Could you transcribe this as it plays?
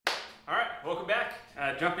All right, welcome back.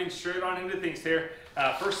 Jumping straight on into things here.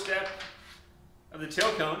 First step of the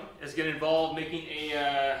tail cone is going to involve making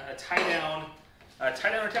a tie-down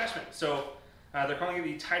attachment. So they're calling it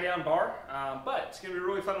the tie-down bar, but it's going to be a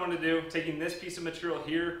really fun one to do. Taking this piece of material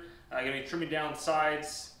here, going to be trimming down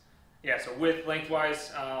sides, so width,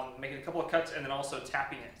 lengthwise, making a couple of cuts, and then also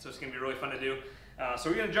tapping it. So it's going to be really fun to do. So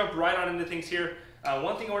we're going to jump right on into things here.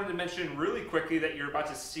 One thing I wanted to mention really quickly that you're about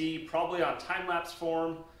to see probably on time-lapse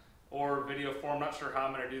form or video form, not sure how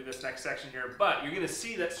I'm going to do this next section here, but you're going to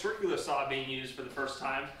see that circular saw being used for the first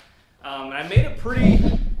time. And I made a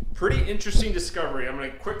pretty interesting discovery. I'm going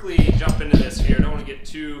to quickly jump into this here. I don't want to get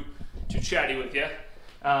too chatty with you,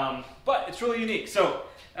 but it's really unique. So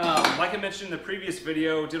like I mentioned in the previous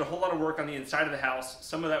video, did a whole lot of work on the inside of the house.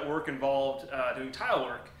 Some of that work involved doing tile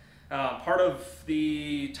work. Part of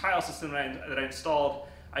the tile system that I installed,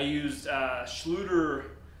 I used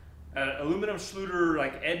aluminum Schluter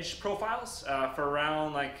like edge profiles for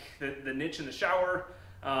around like the niche in the shower.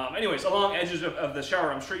 Anyways, along edges of the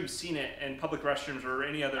shower. I'm sure you've seen it in public restrooms or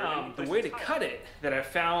any other. The way to cut it that I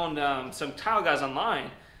found some tile guys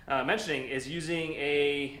online mentioning is using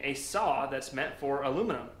a saw that's meant for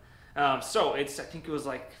aluminum. So I think it was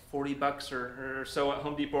like 40 bucks or so at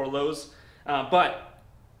Home Depot or Lowe's, but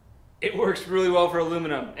it works really well for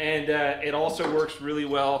aluminum, and it also works really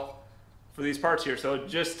well for these parts here. So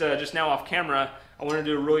just now off camera, I want to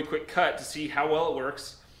do a really quick cut to see how well it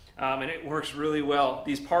works, and it works really well.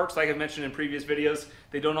 These parts, like I've mentioned in previous videos,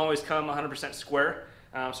 they don't always come 100% square,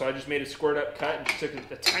 so I just made a squared up cut and just took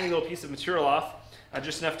a tiny little piece of material off,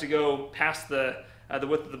 just enough to go past the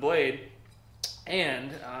width of the blade,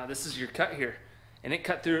 and this is your cut here, and it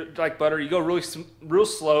cut through like butter. You go real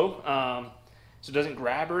slow, so it doesn't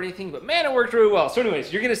grab or anything, but man, it worked really well. So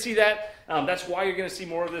anyways, you're gonna see that. That's why you're gonna see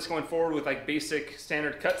more of this going forward with like basic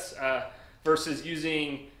standard cuts versus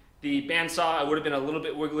using the bandsaw. It would have been a little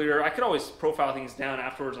bit wigglier. I could always profile things down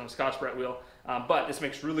afterwards on a Scotch-Brite wheel, but this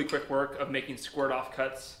makes really quick work of making squared off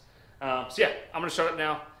cuts. So yeah, I'm gonna start up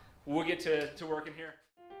now. We'll get to work in here.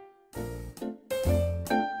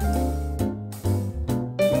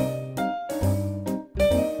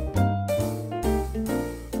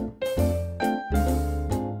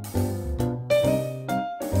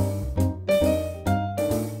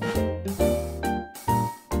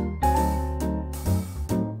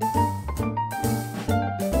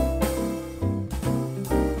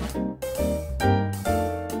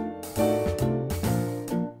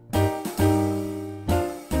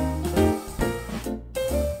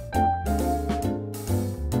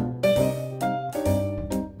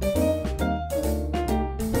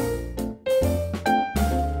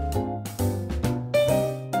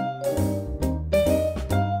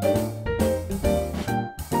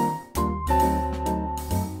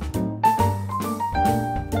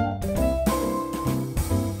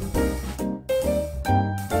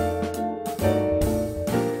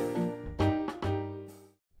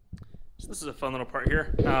 This is a fun little part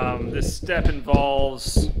here. This step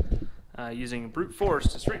involves using brute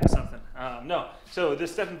force to straighten something. So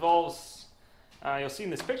this step involves, you'll see in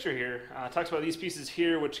this picture here, talks about these pieces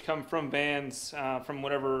here which come from vans, from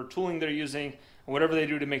whatever tooling they're using, whatever they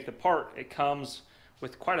do to make the part. It comes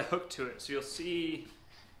with quite a hook to it. So you'll see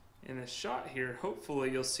in this shot here, hopefully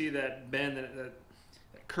you'll see that bend, that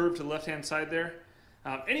curve to the left-hand side there.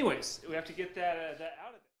 Anyways, we have to get that out of it.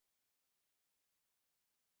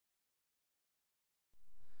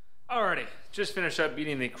 Alrighty, just finished up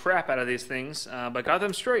beating the crap out of these things, but got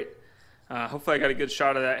them straight. Hopefully I got a good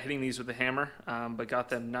shot of that hitting these with a hammer, but got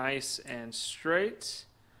them nice and straight.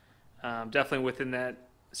 Definitely within that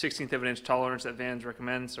 1/16 of an inch tolerance that Vans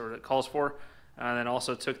recommends or that calls for. And then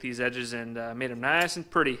also took these edges and made them nice and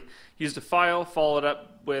pretty. Used a file, followed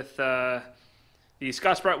up with the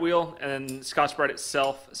Scotch-Brite wheel and then Scotch-Brite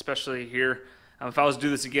itself, especially here. If I was to do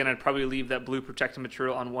this again, I'd probably leave that blue protective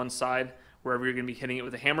material on one side wherever you're going to be hitting it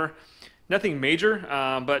with a hammer. Nothing major,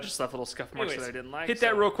 but just left little scuff marks that I didn't like. Hit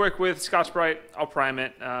that real quick with Scotch-Brite. I'll prime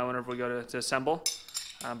it whenever we go to assemble,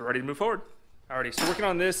 but ready to move forward. Alrighty, so working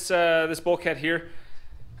on this this bulkhead here.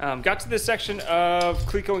 Got to this section of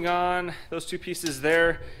clecoing on those two pieces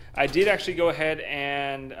there. I did actually go ahead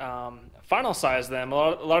and final size them. A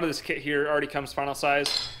lot of this kit here already comes final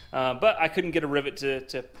size, but I couldn't get a rivet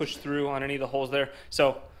to push through on any of the holes there.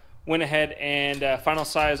 So went ahead and final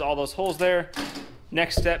size all those holes there.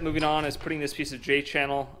 Next step, moving on, is putting this piece of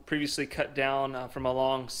J-channel, previously cut down from a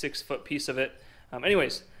long 6-foot piece of it.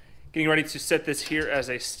 Anyways, getting ready to set this here as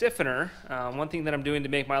a stiffener. One thing that I'm doing to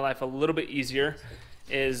make my life a little bit easier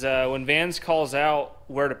is when Vans calls out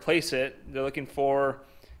where to place it, they're looking for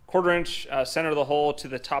 1/4 inch center of the hole to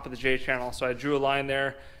the top of the J-channel. So I drew a line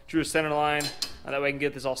there, drew a center line. That way I can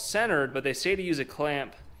get this all centered, but they say to use a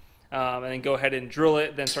clamp and then go ahead and drill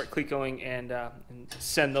it, then start clecoing and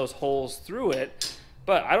send those holes through it.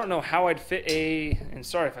 But I don't know how I'd fit and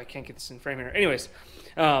sorry if I can't get this in frame here. Anyways,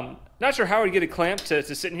 not sure how I'd get a clamp to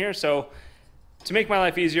sit in here, so to make my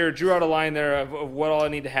life easier, drew out a line there of what all I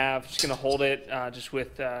need to have. Just going to hold it just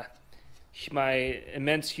with my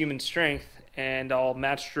immense human strength, and I'll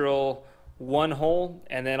match drill one hole,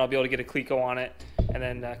 and then I'll be able to get a cleco on it, and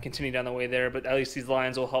then continue down the way there. But at least these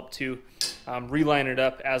lines will help to reline it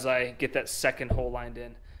up as I get that second hole lined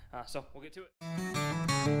in. So we'll get to it.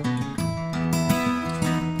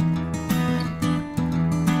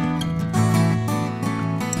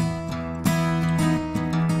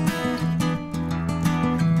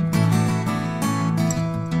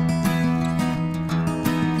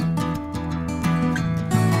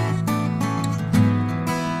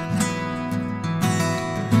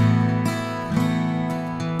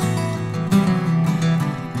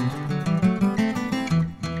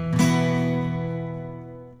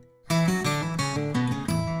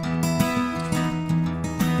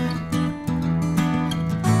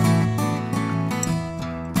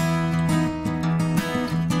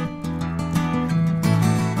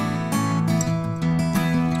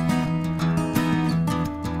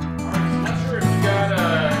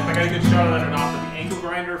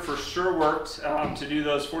 For sure worked to do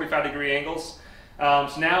those 45-degree angles.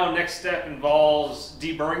 So now next step involves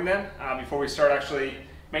deburring them before we start actually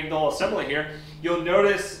making the whole assembly here. You'll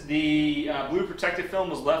notice the blue protective film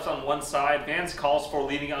was left on one side. Vans calls for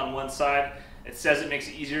leaving it on one side. It says it makes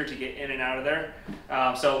it easier to get in and out of there.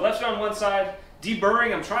 So left it on one side.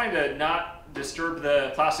 Deburring, I'm trying to not disturb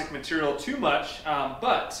the plastic material too much,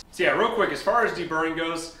 so yeah, real quick, as far as deburring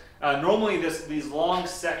goes, normally these long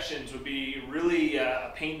sections would be really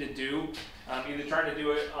a pain to do. Either trying to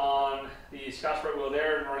do it on the Scotch-Brite wheel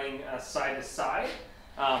there and running side to side.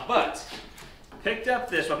 But picked up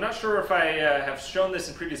this, I'm not sure if I have shown this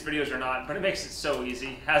in previous videos or not, but it makes it so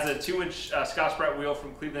easy. Has a 2-inch Scotch-Brite wheel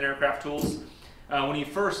from Cleveland Aircraft Tools. When you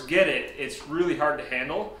first get it, it's really hard to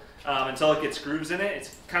handle until it gets grooves in it.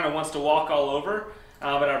 It kind of wants to walk all over.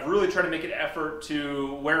 But I've really tried to make an effort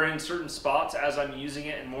to wear in certain spots as I'm using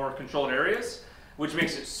it in more controlled areas, which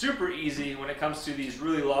makes it super easy when it comes to these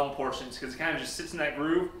really long portions, because it kind of just sits in that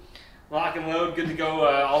groove, lock and load, good to go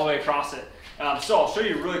all the way across it. So I'll show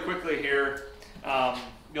you really quickly here.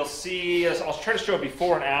 You'll see, I'll try to show it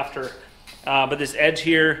before and after, but this edge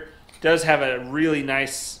here does have a really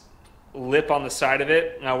nice lip on the side of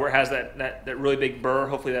it, where it has that really big burr.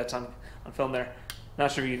 Hopefully that's on film there.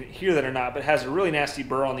 Not sure if you can hear that or not, but it has a really nasty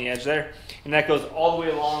burr on the edge there, and that goes all the way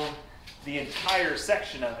along the entire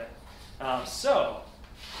section of it. So,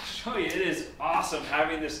 I'll show you, it is awesome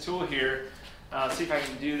having this tool here. Let's see if I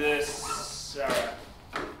can do this.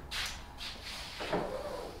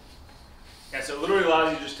 Yeah, so it literally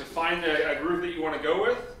allows you just to find a groove that you want to go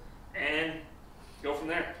with and go from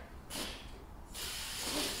there.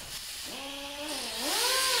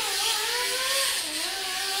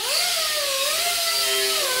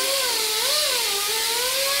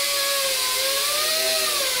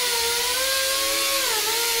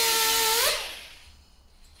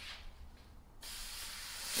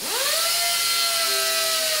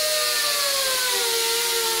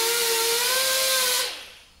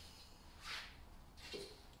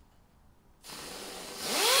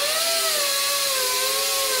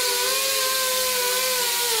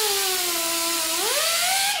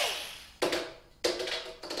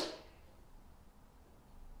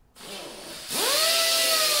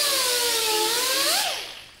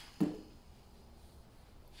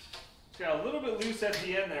 Got a little bit loose at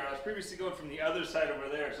the end there. I was previously going from the other side over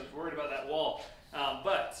there, so I was worried about that wall.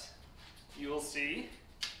 But you will see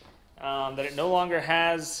that it no longer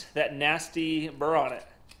has that nasty burr on it.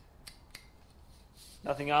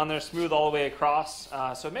 Nothing on there, smooth all the way across,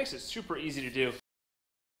 so it makes it super easy to do.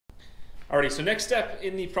 Alrighty, so next step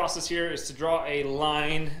in the process here is to draw a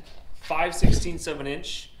line 5/16 of an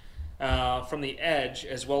inch from the edge,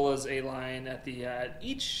 as well as a line at the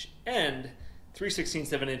each end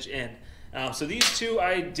 3/16 of an inch in. So these two,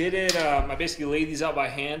 I did it, I basically laid these out by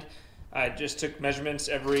hand. I just took measurements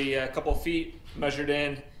every couple of feet, measured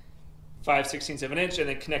in 5/16 of an inch, and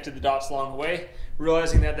then connected the dots along the way,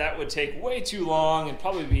 realizing that that would take way too long and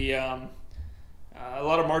probably be a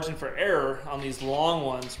lot of margin for error on these long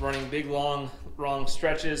ones, running big, long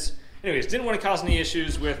stretches. Anyways, didn't want to cause any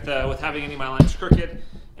issues with having any of my lines crooked,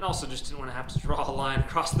 and also just didn't want to have to draw a line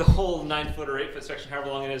across the whole 9-foot or 8-foot section, however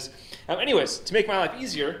long it is. Anyways, to make my life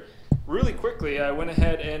easier, really quickly, I went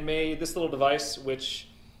ahead and made this little device, which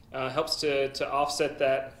helps to offset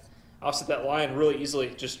that offset that line really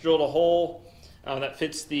easily. Just drilled a hole that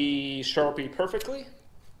fits the Sharpie perfectly.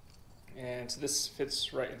 And so this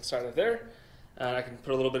fits right inside of there. I can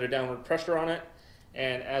put a little bit of downward pressure on it.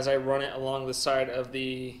 And as I run it along the side of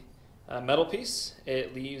the metal piece,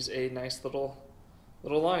 it leaves a nice little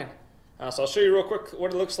line. So I'll show you real quick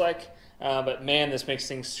what it looks like. But man, this makes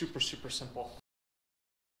things super, super simple.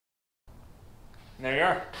 And there you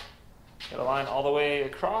are. Got a line all the way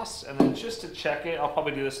across, and then just to check it, I'll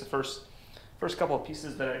probably do this the first couple of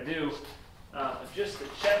pieces that I do. Just to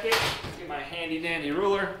check it, get my handy dandy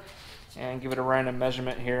ruler and give it a random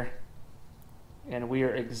measurement here. And we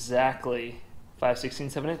are exactly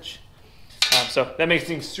 5/16 of an inch. So that makes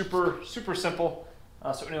things super, super simple.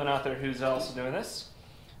 So anyone out there who's also doing this,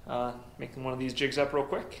 making one of these jigs up real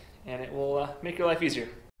quick, and it will make your life easier.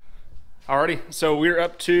 Alrighty, so we're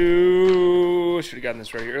up to, should have gotten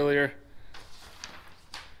this ready earlier.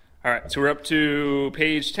 Alright, so we're up to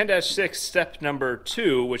page 10-6, step number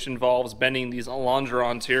 2, which involves bending these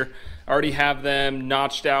longerons here. I already have them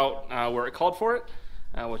notched out where it called for it,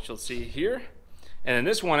 which you'll see here. And then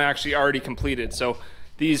this one actually already completed. So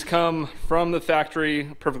these come from the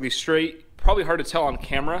factory perfectly straight. Probably hard to tell on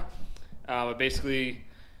camera, but basically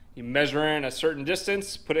you measure in a certain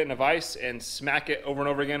distance, put it in a vise, and smack it over and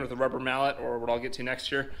over again with a rubber mallet, or what I'll get to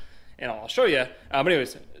next year, and I'll show you. But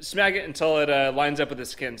anyways, smack it until it lines up with the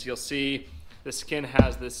skin. So you'll see the skin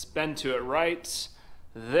has this bend to it right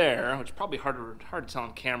there, which is probably hard to tell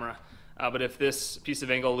on camera. But if this piece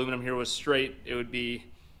of angle aluminum here was straight, it would be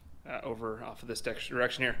over off of this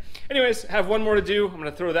direction here. Anyways, have one more to do. I'm going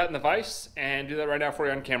to throw that in the vise and do that right now for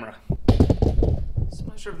you on camera. So I'm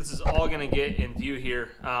not sure if this is all going to get in view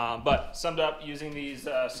here, but summed up, using these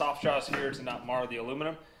soft jaws here to not mar the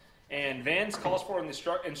aluminum. And Vans calls for in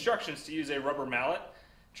the instructions to use a rubber mallet.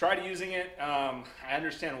 Tried using it. I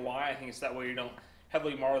understand why. I think it's that way you don't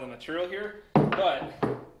heavily mar the material here. But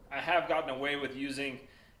I have gotten away with using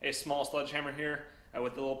a small sledgehammer here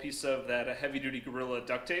with a little piece of that heavy-duty Gorilla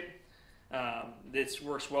duct tape. This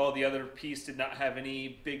works well. The other piece did not have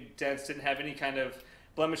any big dents, didn't have any kind of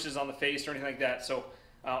blemishes on the face or anything like that. So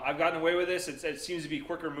I've gotten away with this. It seems to be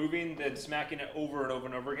quicker moving than smacking it over and over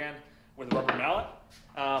and over again with a rubber mallet.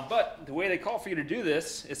 But the way they call for you to do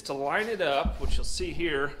this is to line it up, which you'll see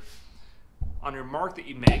here on your mark that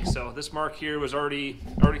you make. So this mark here was already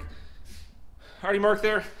marked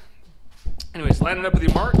there. Anyways, line it up with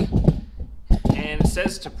your mark, and it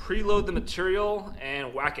says to preload the material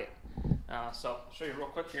and whack it. So I'll show you real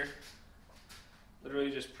quick here.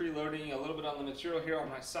 Literally just preloading a little bit on the material here on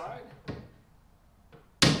my side.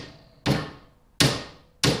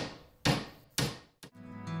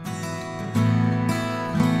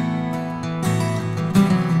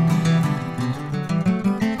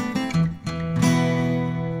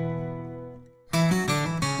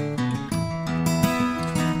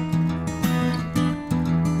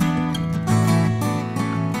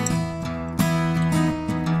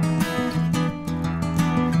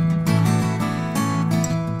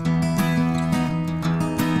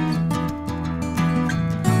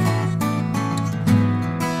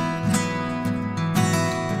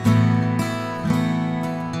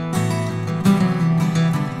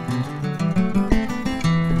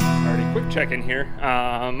 Check in here.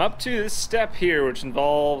 Up to this step here, which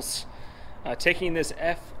involves taking this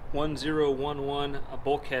F1011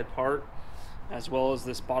 bulkhead part, as well as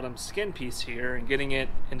this bottom skin piece here, and getting it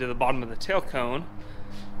into the bottom of the tail cone,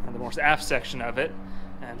 and the more aft section of it,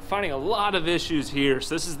 and finding a lot of issues here.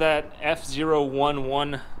 So this is that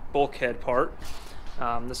F011 bulkhead part,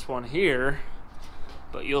 this one here.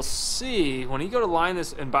 But you'll see when you go to line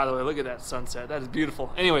this, and by the way, look at that sunset. That is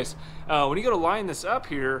beautiful. Anyways, when you go to line this up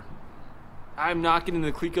here, I'm not getting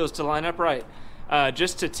the clecos to line up right.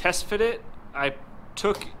 Just to test fit it, I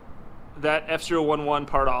took that F011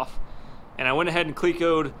 part off, and I went ahead and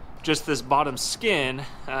clecoed just this bottom skin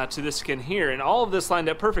to this skin here, and all of this lined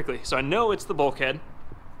up perfectly. So I know it's the bulkhead.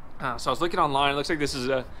 So I was looking online. It looks like this is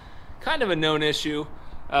a kind of a known issue,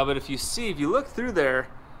 but if you look through there,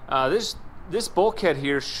 this bulkhead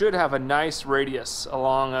here should have a nice radius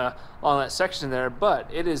along that section there, but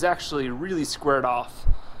it is actually really squared off.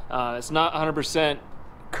 It's not 100%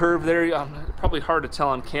 curved there. Probably hard to tell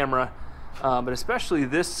on camera, but especially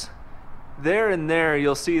this there and there,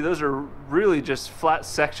 you'll see those are really just flat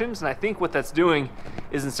sections, and I think what that's doing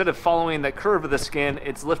is instead of following that curve of the skin,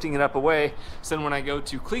 it's lifting it up away. So then when I go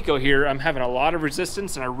to cleco here, I'm having a lot of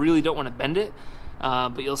resistance, and I really don't want to bend it.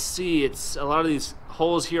 But you'll see it's a lot of these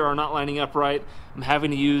holes here are not lining up right. I'm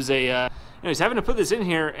having to use anyways, having to put this in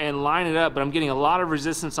here and line it up, but I'm getting a lot of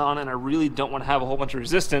resistance on it, and I really don't want to have a whole bunch of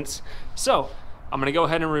resistance. So I'm gonna go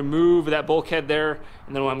ahead and remove that bulkhead there,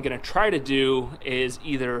 and then what I'm gonna try to do is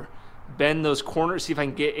either bend those corners, see if I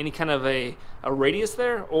can get any kind of a radius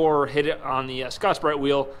there, or hit it on the Scotch-Brite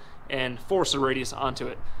wheel and force a radius onto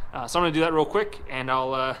it. So I'm gonna do that real quick, and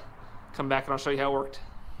I'll come back and I'll show you how it worked.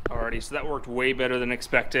 Alrighty, so that worked way better than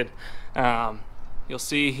expected. You'll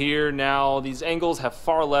see here now these angles have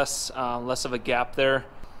far less of a gap there.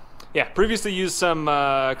 Yeah, previously used some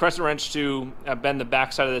crescent wrench to bend the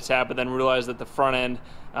back side of the tab, but then realized that the front end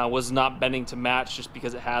was not bending to match just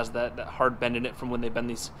because it has that hard bend in it from when they bend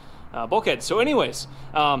these bulkheads. So anyways,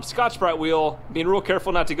 Scotch-Brite wheel, being real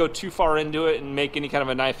careful not to go too far into it and make any kind of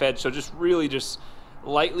a knife edge, so just really just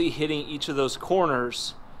lightly hitting each of those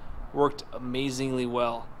corners worked amazingly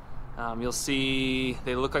well. You'll see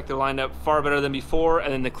they look like they're lined up far better than before,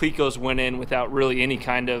 and then the clecos went in without really any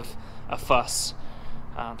kind of a fuss.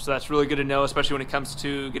 So that's really good to know, especially when it comes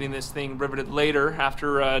to getting this thing riveted later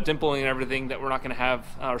after dimpling and everything, that we're not going to have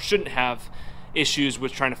or shouldn't have issues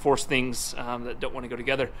with trying to force things that don't want to go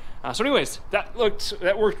together. So anyways, that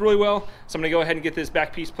worked really well. So I'm going to go ahead and get this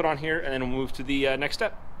back piece put on here, and then we'll move to the next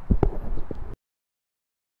step.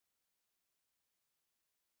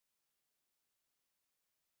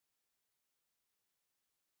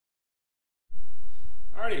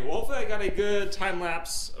 Alrighty, well hopefully I got a good time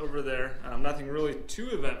lapse over there. Nothing really too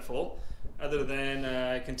eventful, other than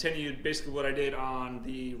I continued basically what I did on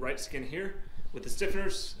the right skin here with the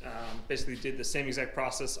stiffeners. Basically did the same exact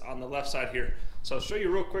process on the left side here. So I'll show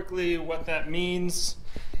you real quickly what that means.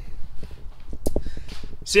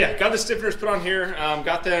 So yeah, got the stiffeners put on here,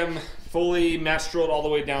 got them fully match drilled all the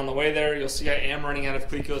way down the way there. You'll see I am running out of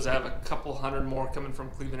clecos. I have a couple hundred more coming from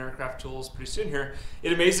Cleveland Aircraft Tools pretty soon here.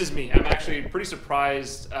 It amazes me. I'm actually pretty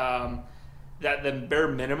surprised that the bare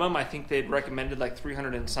minimum, I think they'd recommended like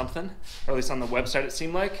 300 and something, or at least on the website it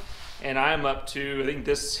seemed like. And I'm up to, I think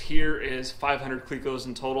this here is 500 clecos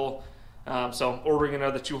in total. So I'm ordering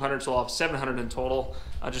another 200, so I'll have 700 in total,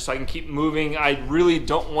 just so I can keep moving. I really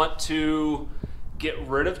don't want to get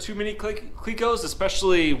rid of too many clecos,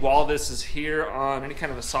 especially while this is here on any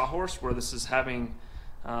kind of a sawhorse where this is having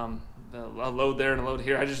a load there and a load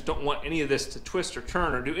here. I just don't want any of this to twist or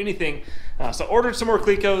turn or do anything. So I ordered some more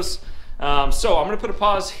clecos. So I'm going to put a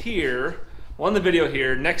pause here on the video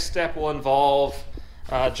here. Next step will involve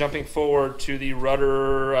jumping forward to the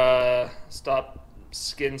rudder stop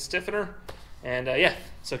skin stiffener. And yeah,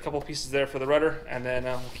 so a couple pieces there for the rudder, and then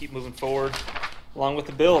we'll keep moving forward along with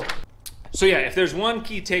the build. So yeah, if there's one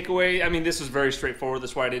key takeaway, I mean, this was very straightforward.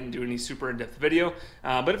 That's why I didn't do any super in-depth video.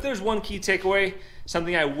 But if there's one key takeaway,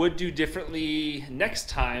 something I would do differently next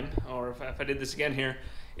time, or if I did this again here,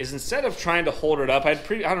 is instead of trying to hold it up, I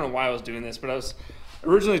don't know why I was doing this, but I was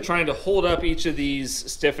originally trying to hold up each of these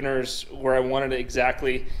stiffeners where I wanted it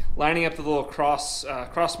exactly, lining up the little cross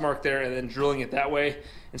mark there and then drilling it that way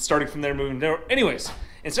and starting from there, moving down. Anyways,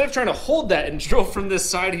 instead of trying to hold that and drill from this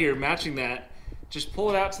side here, matching that, just pull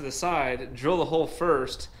it out to the side, drill the hole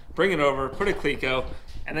first, bring it over, put a cleco,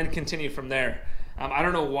 and then continue from there. I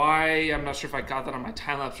don't know why, I'm not sure if I got that on my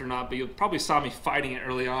time lapse or not, but you probably saw me fighting it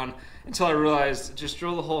early on until I realized just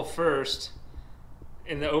drill the hole first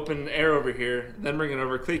in the open air over here, then bring it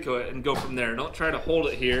over, cleco it, and go from there. Don't try to hold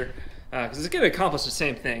it here, because it's going to accomplish the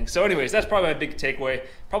same thing. So anyways, that's probably my big takeaway.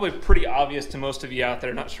 Probably pretty obvious to most of you out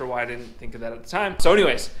there. Not sure why I didn't think of that at the time. So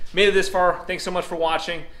anyways, made it this far. Thanks so much for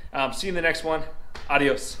watching. See you in the next one.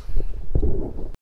 Adios.